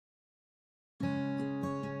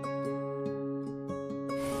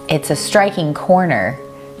it's a striking corner.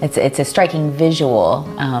 It's a striking visual,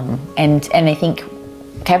 and I think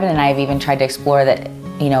Kevin and I have even tried to explore that,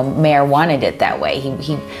 you know, Mayer wanted it that way.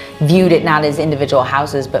 He viewed it not as individual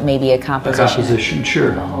houses, but maybe a composition. A composition,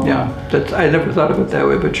 sure. Yeah, I never thought of it that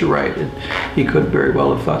way, but you're right. He could very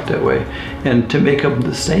well have thought that way. And to make them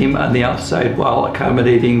the same on the outside while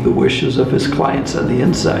accommodating the wishes of his clients on the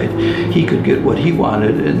inside, he could get what he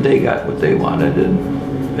wanted, and they got what they wanted,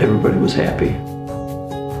 and everybody was happy.